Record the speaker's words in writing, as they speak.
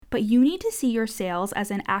but you need to see your sales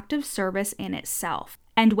as an active service in itself.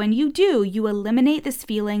 And when you do, you eliminate this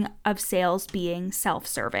feeling of sales being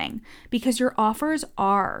self-serving because your offers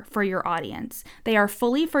are for your audience. They are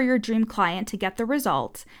fully for your dream client to get the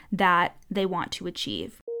result that they want to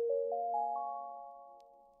achieve.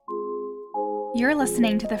 You're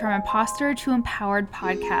listening to the From Imposter to Empowered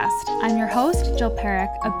podcast. I'm your host, Jill Perrick,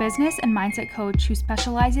 a business and mindset coach who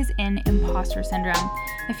specializes in imposter syndrome.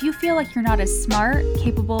 If you feel like you're not as smart,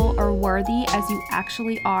 capable, or worthy as you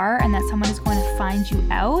actually are, and that someone is going to find you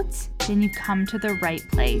out, then you've come to the right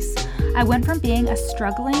place. I went from being a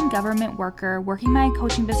struggling government worker, working my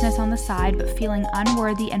coaching business on the side, but feeling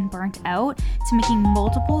unworthy and burnt out, to making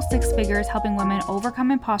multiple six figures helping women overcome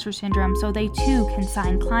imposter syndrome so they too can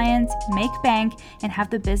sign clients, make bank, and have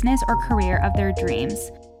the business or career of their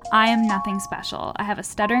dreams. I am nothing special. I have a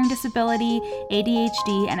stuttering disability,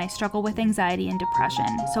 ADHD, and I struggle with anxiety and depression.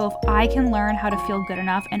 So if I can learn how to feel good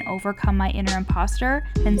enough and overcome my inner imposter,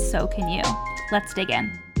 then so can you. Let's dig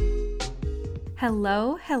in.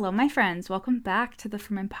 Hello, my friends. Welcome back to the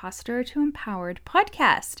From Imposter to Empowered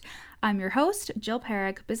podcast. I'm your host, Jill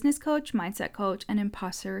Perrick, business coach, mindset coach, and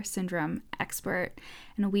imposter syndrome expert.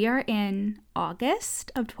 And we are in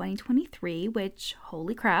August of 2023, which,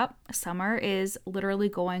 holy crap, summer is literally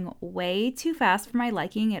going way too fast for my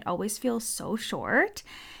liking. It always feels so short.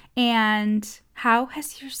 And how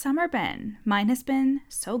has your summer been? Mine has been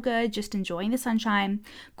so good, just enjoying the sunshine,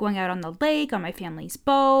 going out on the lake, on my family's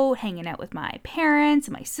boat, hanging out with my parents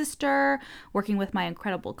and my sister, working with my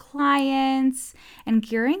incredible clients, and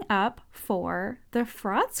gearing up for the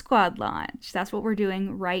Fraud Squad launch. That's what we're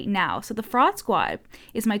doing right now. So the Fraud Squad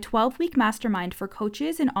is my 12-week mastermind for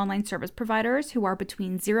coaches and online service providers who are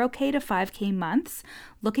between 0K to 5K months,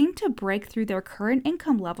 looking to break through their current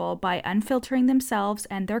income level by unfiltering themselves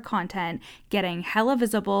and their content, getting hella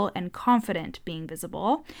visible and confident being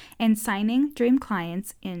visible, and signing dream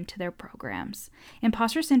clients into their programs.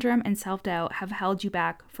 Imposter syndrome and self-doubt have held you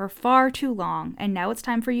back for far too long, and now it's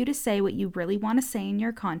time for you to say what you really want to say in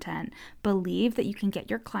your content. Believe that you can get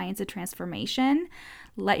your clients a transformation.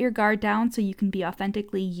 Let your guard down so you can be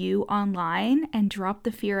authentically you online, and drop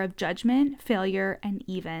the fear of judgment, failure, and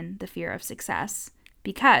even the fear of success.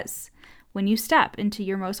 Because when you step into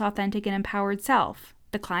your most authentic and empowered self,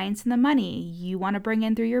 the clients and the money you want to bring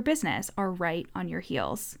in through your business are right on your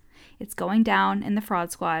heels. It's going down in the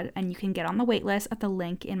Fraud Squad, and you can get on the waitlist at the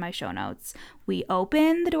link in my show notes. We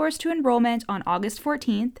open the doors to enrollment on August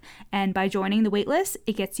 14th, and by joining the waitlist,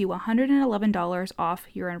 it gets you $111 off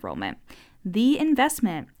your enrollment. The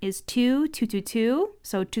investment is $2,222,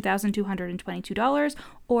 so $2,222,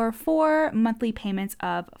 or 4 monthly payments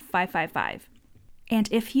of $555. And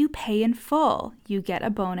if you pay in full, you get a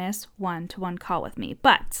bonus one-to-one call with me.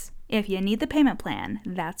 But if you need the payment plan,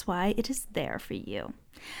 that's why it is there for you.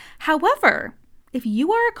 However, if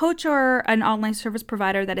you are a coach or an online service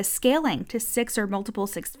provider that is scaling to 6 or multiple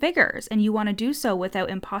 6 figures, and you want to do so without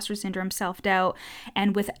imposter syndrome, self-doubt,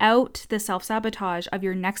 and without the self-sabotage of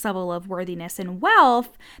your next level of worthiness and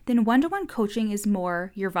wealth, then one-to-one coaching is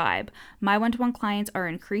more your vibe. My one-to-one clients are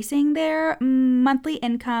increasing their monthly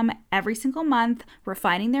income every single month,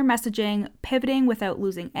 refining their messaging, pivoting without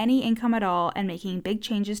losing any income at all, and making big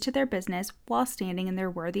changes to their business while standing in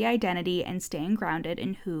their worthy identity and staying grounded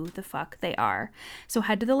in who the fuck they are. So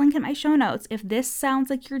head to the link in my show notes if this sounds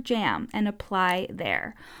like your jam and apply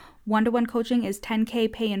there. One-to-one coaching is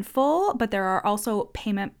 $10K pay in full, but there are also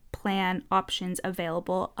payment plan options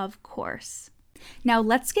available, of course. Now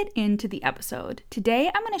let's get into the episode. Today,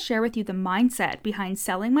 I'm going to share with you the mindset behind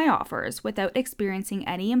selling my offers without experiencing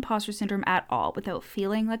any imposter syndrome at all, without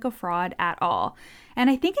feeling like a fraud at all. And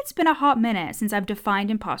I think it's been a hot minute since I've defined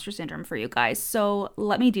imposter syndrome for you guys, so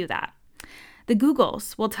let me do that. The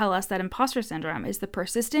Googles will tell us that imposter syndrome is the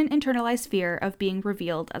persistent internalized fear of being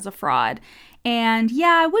revealed as a fraud. And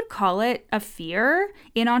yeah, I would call it a fear.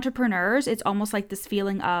 In entrepreneurs, it's almost like this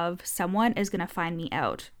feeling of someone is going to find me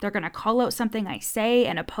out. They're going to call out something I say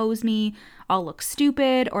and oppose me. I'll look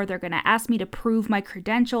stupid, or they're going to ask me to prove my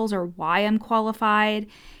credentials or why I'm qualified.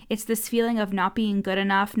 It's this feeling of not being good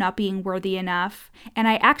enough, not being worthy enough. And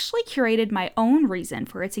I actually curated my own reason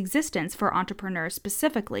for its existence for entrepreneurs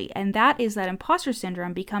specifically, and that is that imposter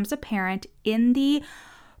syndrome becomes apparent in the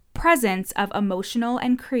presence of emotional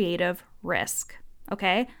and creative risk.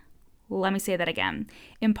 Okay? Let me say that again.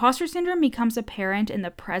 Imposter syndrome becomes apparent in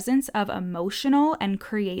the presence of emotional and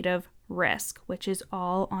creative risk, which is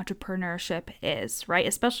all entrepreneurship is, right?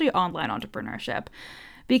 Especially online entrepreneurship.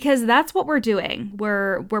 Because that's what we're doing.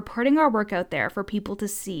 We're putting our work out there for people to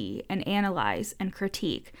see and analyze and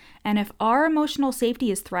critique. And if our emotional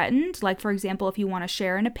safety is threatened, like for example, if you want to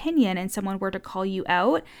share an opinion and someone were to call you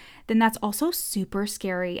out, then that's also super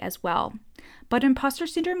scary as well. But imposter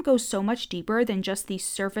syndrome goes so much deeper than just these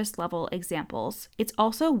surface level examples. It's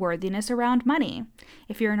also worthiness around money.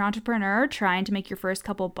 If you're an entrepreneur trying to make your first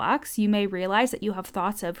couple bucks, you may realize that you have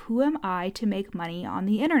thoughts of who am I to make money on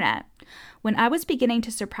the internet? When I was beginning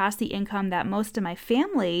to surpass the income that most of my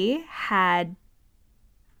family had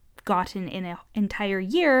gotten in an entire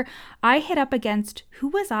year, I hit up against who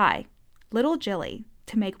was I, little Jilly,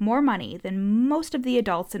 to make more money than most of the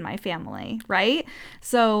adults in my family, right?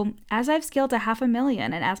 So as I've scaled to $500,000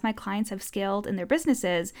 and as my clients have scaled in their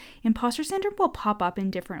businesses, imposter syndrome will pop up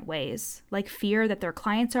in different ways, like fear that their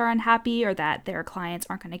clients are unhappy or that their clients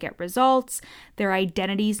aren't going to get results, their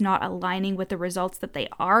identities not aligning with the results that they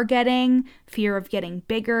are getting, fear of getting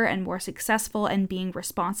bigger and more successful and being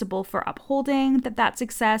responsible for upholding that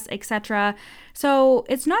success, etc. So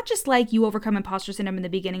it's not just like you overcome imposter syndrome in the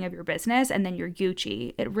beginning of your business and then you're Gucci.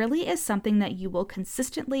 It really is something that you will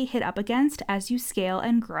consistently hit up against as you scale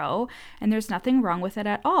and grow, and there's nothing wrong with it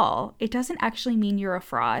at all. It doesn't actually mean you're a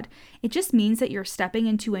fraud. It just means that you're stepping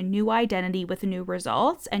into a new identity with new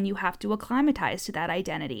results, and you have to acclimatize to that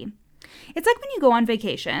identity. It's like when you go on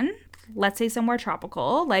vacation, let's say somewhere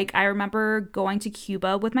tropical. Like I remember going to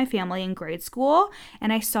Cuba with my family in grade school,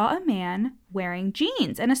 and I saw a man wearing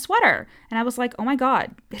jeans and a sweater. And I was like, oh my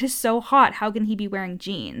God, it is so hot. How can he be wearing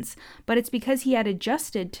jeans? But it's because he had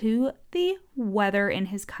adjusted to the weather in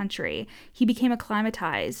his country. He became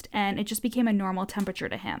acclimatized, and it just became a normal temperature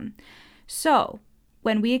to him. So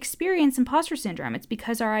when we experience imposter syndrome, it's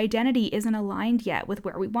because our identity isn't aligned yet with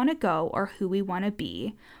where we want to go or who we want to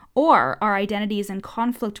be, or our identity is in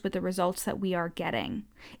conflict with the results that we are getting.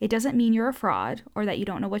 It doesn't mean you're a fraud or that you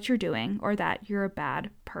don't know what you're doing or that you're a bad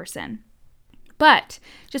person. But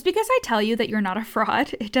just because I tell you that you're not a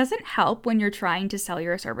fraud, it doesn't help when you're trying to sell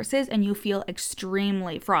your services and you feel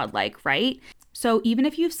extremely fraud-like, right? So even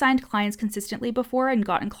if you've signed clients consistently before and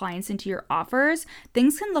gotten clients into your offers,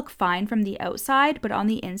 things can look fine from the outside, but on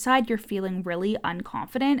the inside, you're feeling really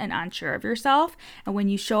unconfident and unsure of yourself. And when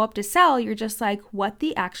you show up to sell, you're just like, what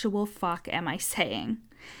the actual fuck am I saying?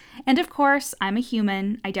 And of course, I'm a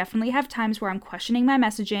human. I definitely have times where I'm questioning my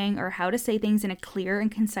messaging or how to say things in a clear and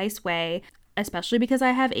concise way, especially because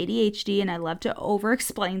I have ADHD and I love to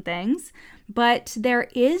over-explain things. But there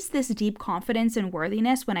is this deep confidence and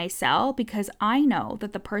worthiness when I sell because I know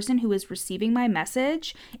that the person who is receiving my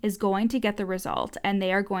message is going to get the result and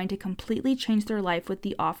they are going to completely change their life with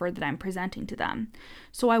the offer that I'm presenting to them.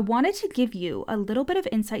 So I wanted to give you a little bit of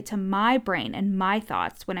insight to my brain and my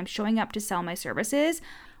thoughts when I'm showing up to sell my services.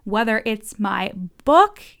 Whether it's my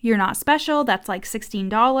book, You're Not Special, that's like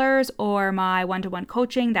 $16, or my one-to-one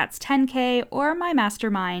coaching, that's $10K, or my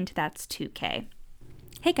mastermind, that's $2K.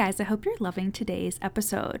 Hey guys, I hope you're loving today's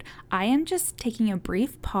episode. I am just taking a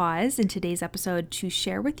brief pause in today's episode to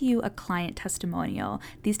share with you a client testimonial.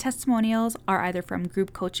 These testimonials are either from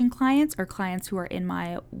group coaching clients or clients who are in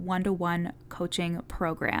my one-to-one coaching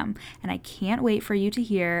program. And I can't wait for you to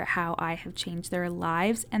hear how I have changed their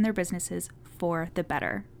lives and their businesses for the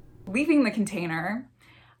better. Leaving the container,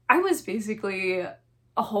 I was basically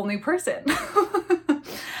a whole new person.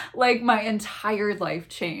 Like my entire life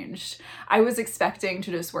changed. I was expecting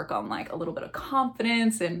to just work on like a little bit of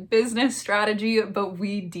confidence and business strategy, but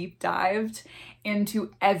we deep dived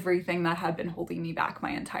into everything that had been holding me back my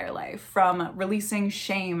entire life, from releasing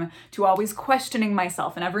shame to always questioning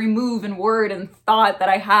myself in every move and word and thought that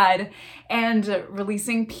I had, and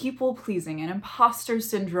releasing people pleasing and imposter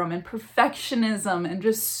syndrome and perfectionism and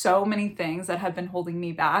just so many things that had been holding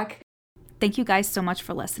me back. Thank you guys so much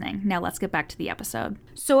for listening. Now let's get back to the episode.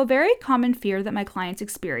 So a very common fear that my clients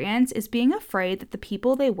experience is being afraid that the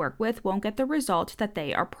people they work with won't get the result that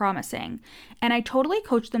they are promising. And I totally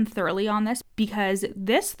coach them thoroughly on this because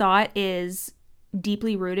this thought is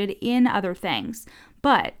deeply rooted in other things.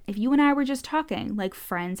 But if you and I were just talking like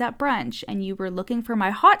friends at brunch and you were looking for my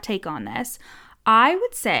hot take on this, I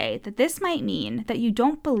would say that this might mean that you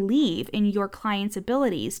don't believe in your client's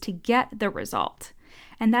abilities to get the result.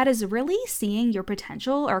 And that is really seeing your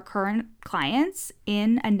potential or current clients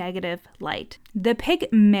in a negative light. The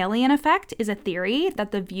Pygmalion effect is a theory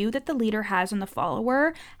that the view that the leader has on the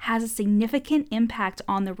follower has a significant impact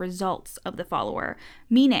on the results of the follower,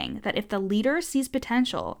 meaning that if the leader sees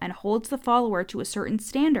potential and holds the follower to a certain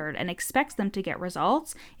standard and expects them to get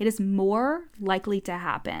results, it is more likely to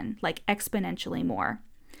happen, like exponentially more.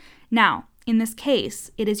 Now, In this case,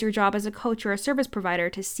 it is your job as a coach or a service provider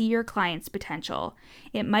to see your client's potential.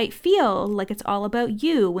 It might feel like it's all about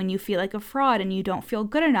you when you feel like a fraud and you don't feel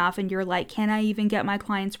good enough and you're like, can I even get my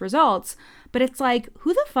client's results? But it's like,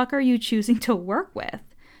 who the fuck are you choosing to work with?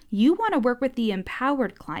 You want to work with the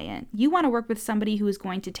empowered client. You want to work with somebody who is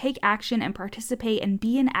going to take action and participate and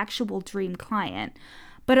be an actual dream client.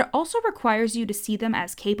 But it also requires you to see them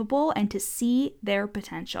as capable and to see their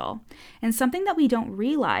potential. And something that we don't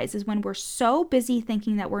realize is when we're so busy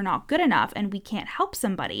thinking that we're not good enough and we can't help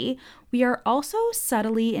somebody, we are also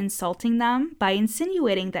subtly insulting them by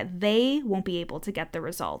insinuating that they won't be able to get the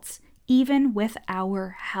results, even with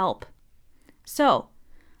our help. So,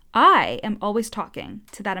 I am always talking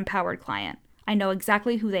to that empowered client. I know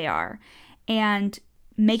exactly who they are. And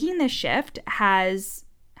making this shift has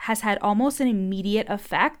had almost an immediate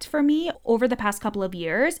effect for me over the past couple of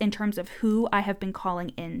years in terms of who I have been calling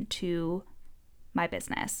into my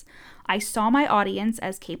business. I saw my audience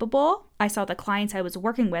as capable. I saw the clients I was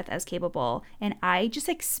working with as capable, and I just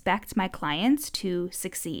expect my clients to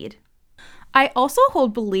succeed. I also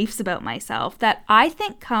hold beliefs about myself that I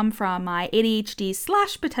think come from my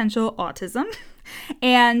ADHD/potential autism.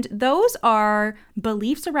 And those are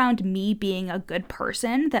beliefs around me being a good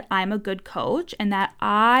person, that I'm a good coach, and that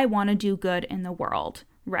I want to do good in the world,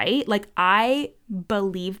 right? Like I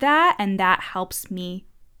believe that, and that helps me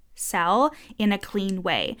sell in a clean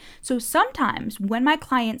way. So sometimes when my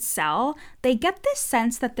clients sell, they get this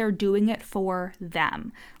sense that they're doing it for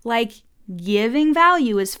them. Like giving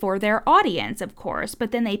value is for their audience, of course,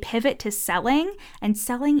 but then they pivot to selling, and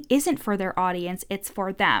selling isn't for their audience, it's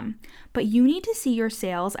for them. But you need to see your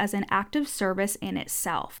sales as an act of service in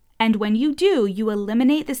itself. And when you do, you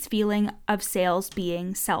eliminate this feeling of sales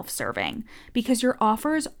being self-serving because your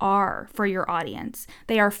offers are for your audience.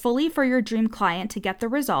 They are fully for your dream client to get the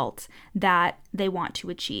results that they want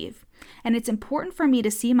to achieve. And it's important for me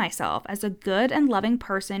to see myself as a good and loving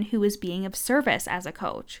person who is being of service as a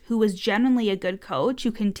coach, who is genuinely a good coach,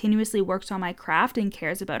 who continuously works on my craft and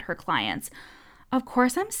cares about her clients. Of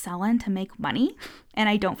course, I'm selling to make money, and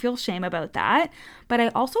I don't feel shame about that, but I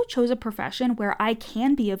also chose a profession where I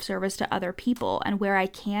can be of service to other people and where I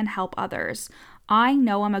can help others. I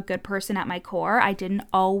know I'm a good person at my core. I didn't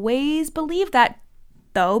always believe that,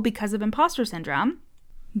 though, because of imposter syndrome.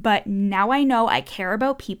 But now I know I care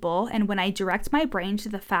about people, and when I direct my brain to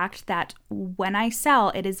the fact that when I sell,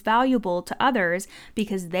 it is valuable to others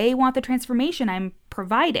because they want the transformation I'm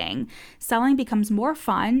providing, selling becomes more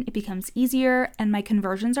fun, it becomes easier, and my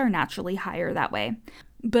conversions are naturally higher that way.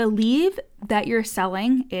 Believe that your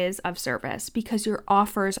selling is of service because your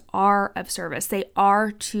offers are of service. They are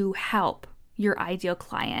to help your ideal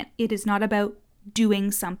client. It is not about doing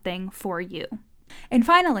something for you. And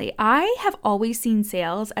finally, I have always seen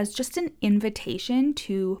sales as just an invitation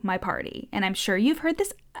to my party. And I'm sure you've heard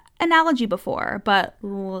this analogy before, but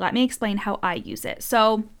let me explain how I use it.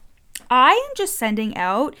 So I am just sending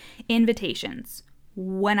out invitations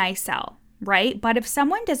when I sell, right? But if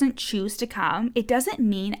someone doesn't choose to come, it doesn't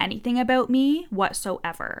mean anything about me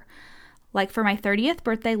whatsoever. Like for my 30th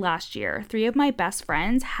birthday last year, 3 of my best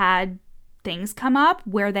friends had things come up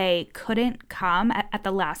where they couldn't come at the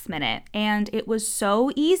last minute. And it was so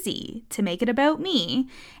easy to make it about me.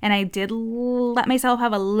 And I did let myself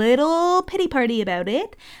have a little pity party about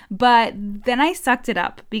it. But then I sucked it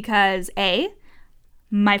up because A,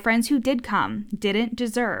 my friends who did come didn't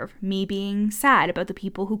deserve me being sad about the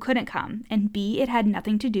people who couldn't come. And B, it had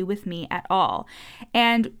nothing to do with me at all.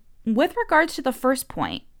 And with regards to the first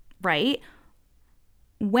point, right?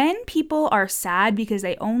 When people are sad because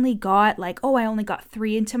they only got I only got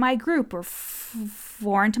 3 into my group or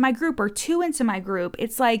 4 into my group or 2 into my group,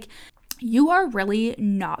 it's like you are really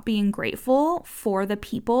not being grateful for the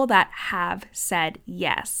people that have said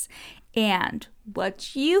yes. And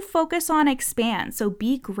what you focus on expands. So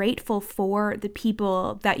be grateful for the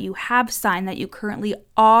people that you have signed, that you currently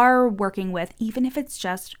are working with, even if it's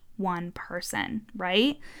just one person,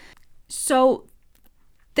 right? So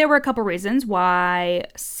there were a couple reasons why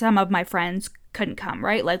some of my friends couldn't come,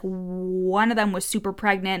 right? Like one of them was super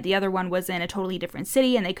pregnant. The other one was in a totally different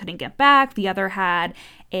city and they couldn't get back. The other had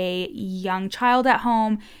a young child at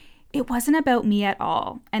home. It wasn't about me at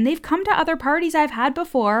all. And they've come to other parties I've had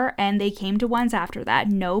before and they came to ones after that.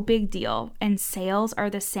 No big deal. And sales are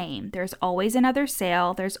the same. There's always another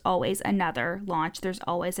sale. There's always another launch. There's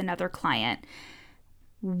always another client.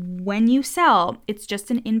 When you sell, it's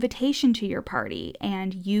just an invitation to your party,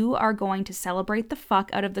 and you are going to celebrate the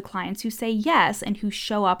fuck out of the clients who say yes and who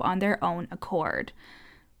show up on their own accord.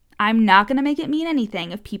 I'm not going to make it mean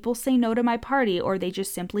anything if people say no to my party or they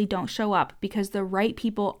just simply don't show up, because the right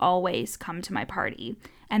people always come to my party.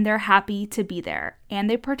 and they're happy to be there and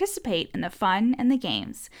they participate in the fun and the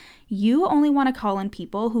games. You only want to call in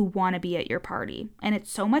people who want to be at your party. And it's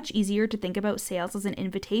so much easier to think about sales as an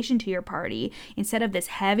invitation to your party instead of this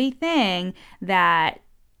heavy thing that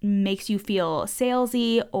makes you feel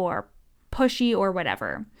salesy or pushy or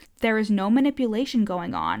whatever. There is no manipulation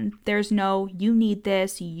going on. There's no, you need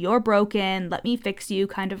this, you're broken, let me fix you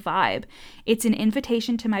kind of vibe. It's an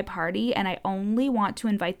invitation to my party, and I only want to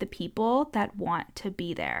invite the people that want to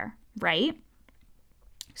be there, right?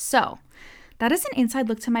 So, that is an inside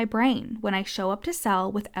look to my brain when I show up to sell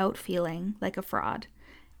without feeling like a fraud.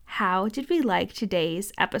 How did we like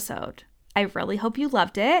today's episode? I really hope you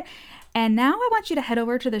loved it. And now I want you to head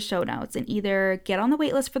over to the show notes and either get on the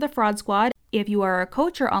waitlist for the Fraud Squad if you are a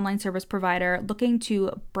coach or online service provider looking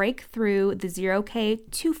to break through the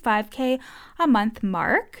 0K to 5K a month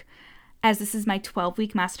mark, as this is my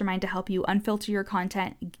 12-week mastermind to help you unfilter your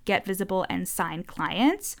content, get visible, and sign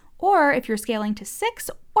clients. Or if you're scaling to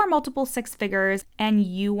 6 or multiple 6 figures and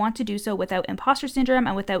you want to do so without imposter syndrome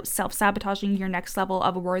and without self-sabotaging your next level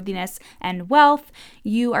of worthiness and wealth,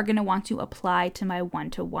 you are going to want to apply to my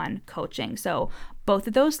one-to-one coaching. So both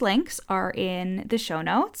of those links are in the show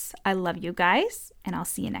notes. I love you guys, and I'll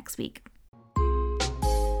see you next week.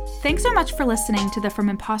 Thanks so much for listening to the From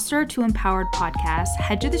Imposter to Empowered podcast.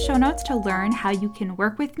 Head to the show notes to learn how you can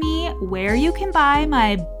work with me, where you can buy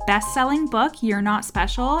my best-selling book, You're Not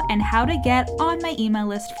Special, and how to get on my email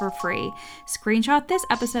list for free. Screenshot this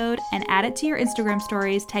episode and add it to your Instagram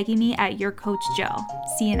stories, tagging me at YourCoachJill.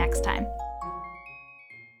 See you next time.